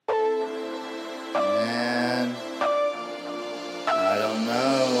Man, I don't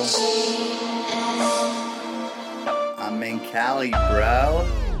know. I'm in Cali, bro.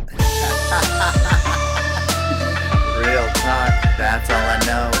 Real talk, that's all I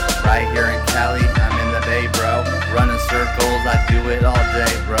know. Right here in Cali, I'm in the Bay, bro. Running circles, I do it all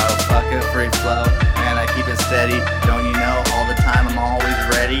day, bro. Fuck a free flow, man, I keep it steady. Don't you know, all the time I'm always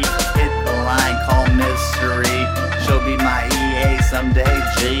ready. Hit the line, call mystery. She'll be my EA someday,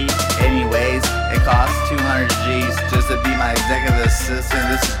 G. Anyways, it costs 200 G's just to be my executive assistant.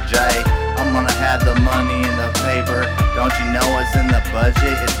 This is Jay. I'm gonna have the money in the paper. Don't you know what's in the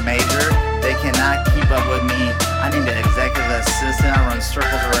budget? It's major. They cannot keep up with me. I need an executive assistant. I run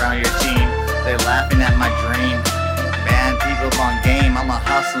circles around your team. They laughing at my dream. Man, people on game. I'm a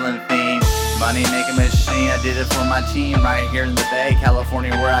hustling fiend. Money making machine. I did it for my team right here in the Bay,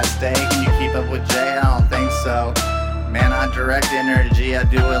 California, where I stay. Can you keep up with Jay? I don't think so. Man, I direct energy, I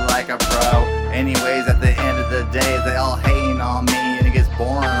do it like a pro. Anyways, at the end of the day, they all hating on me and it gets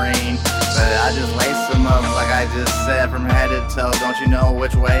boring. But I just lace them up like I just said, from head to toe. Don't you know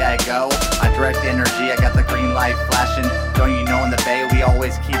which way I go? I direct energy, I got the green light flashing. Don't you know in the Bay we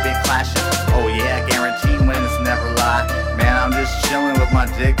always keep it clashing? Oh yeah, guaranteed wins never lie. Man, I'm just chilling with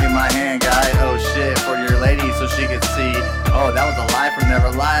my dick in my hand, guy. Oh shit, for your lady so she could see. Oh, that was a lie from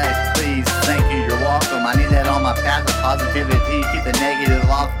Neverlie. Please, thank you, you're welcome. I need that on my path of positivity. Keep the negative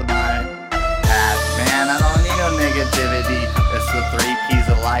off the mind. Path, man, I don't need no negativity. It's the 3 P's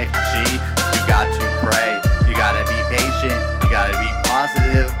of life, G. You got to pray, you gotta be patient, you gotta be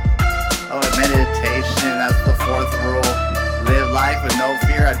positive. Oh, and meditation, that's the 4th rule. Live life with no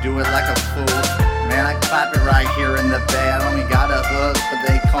fear, I do it like a fool. Man, I clap it right here in the Bay. I don't even got a hook, but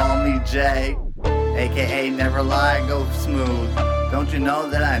they call me Jay. AKA Neverlie, go smooth. Don't you know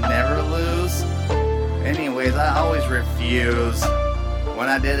that I never lose? Anyways, I always refuse. When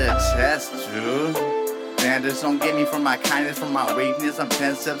I did a test, dude. Man, just don't get me for my kindness, for my weakness. I'm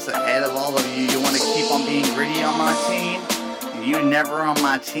 10 steps ahead of all of you. You wanna keep on being greedy on my team? You never on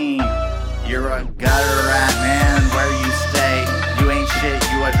my team. You're a gutter rat, man, where you stay. You ain't shit,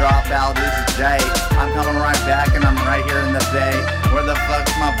 you a dropout, this is Jay. I'm coming right back and I'm right here in the Bay. Where the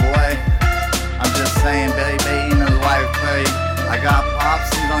fuck's my boy? I'm just saying, baby, and his wife play. I got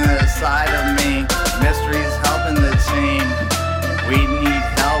Pops, he's on the other side of me. Mystery's helping the team. We need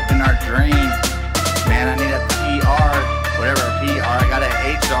help in our dream. Man, I need a PR, whatever PR. I got an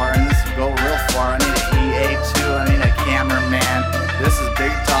HR, and this will go real far. I need an EA too, I need a cameraman. This is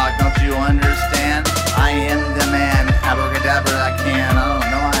big talk, don't you understand? I am the man, abracadabra I can. I don't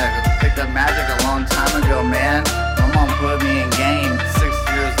know, I picked up magic a long time ago, man. My mom put me in game, 6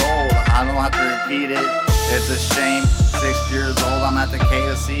 years old. I don't have to repeat it, it's a shame. 6 years old, I'm at the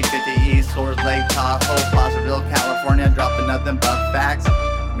KFC 50 East towards Lake Tahoe, Placerville, California, dropping nothing but facts.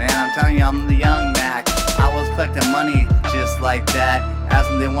 Man, I'm telling you, I'm the young Mac. I was collecting money just like that.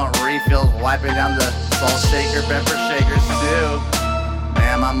 Asking they want refills, wiping down the salt shaker, pepper shakers too.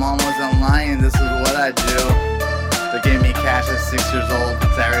 Man, my mom wasn't lying, this is what I do. They gave me cash at 6 years old.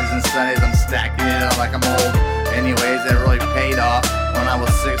 Saturdays and Sundays, I'm stacking it up like I'm old. Anyways, it really paid off. When I was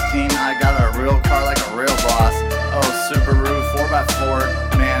 16, I got a real car like a real boss. Oh, Subaru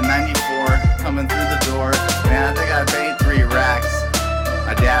 4x4, man, 94, coming through the door. Man, I think I paid 3 racks.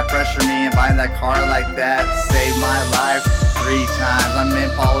 My dad pressured me and buying that car like that saved my life 3 times. I'm in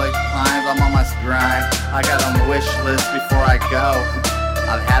public times, I'm on my grind. I got a wish list before I go.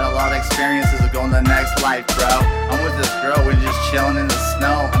 I've had a lot of experiences of going to the next life, bro. I'm with this girl, we're just chilling in the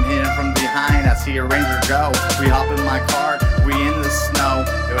snow. I'm hitting from behind, I see a ranger go. We hop in my car, we in the snow.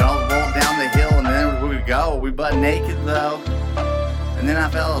 It would all roll down the hill and then we would go. We butt naked though. And then I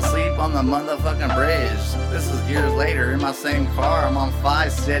fell asleep on the motherfucking bridge. This is years later in my same car. I'm on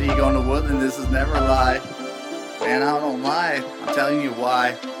 5 steady going to Woodland, this is Neverlie. Man, I don't lie, I'm telling you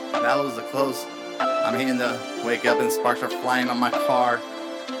why. That was the close. I'm hitting the wake up and sparks are flying on my car.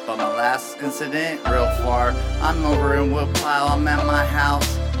 But my last incident, real far. I'm over in Woodpile, I'm at my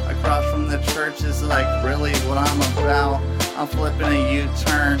house. Across from the church, this is like really what I'm about. I'm flipping a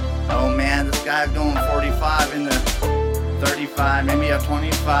U-turn. Oh man, this guy's going 45 into 35, maybe a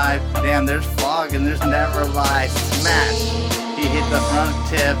 25. Damn, there's fog and there's Neverlie. Smash! He hit the front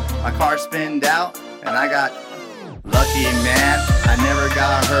tip, my car spinned out, and I got lucky, man. I never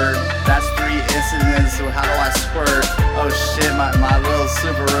got hurt. That's 3 incidents, so how do I squirt? Oh shit, my little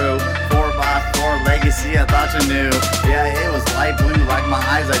Subaru 4x4 Legacy, I thought you knew. Yeah, it was light blue like my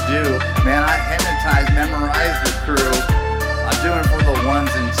eyes, I do. Man, I hypnotized, memorized the crew. I'm doing for the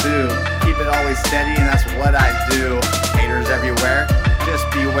 1s and 2. Keep it always steady, and that's what I do. Haters everywhere, just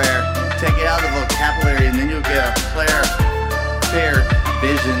beware. Take it out of the vocabulary, and then you'll get a clear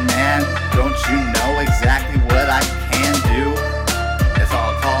vision, man. Don't you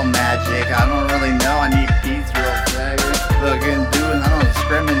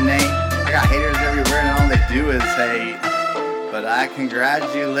is hate. But I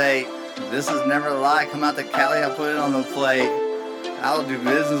congratulate. This is Neverlie. Come out to Cali, I'll put it on the plate. I'll do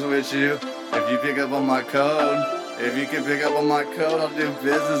business with you if you pick up on my code. If you can pick up on my code, I'll do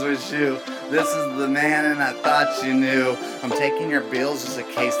business with you. This is the man, and I thought you knew. I'm taking your bills just in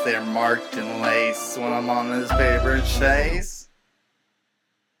case they're marked in lace when I'm on this paper chase.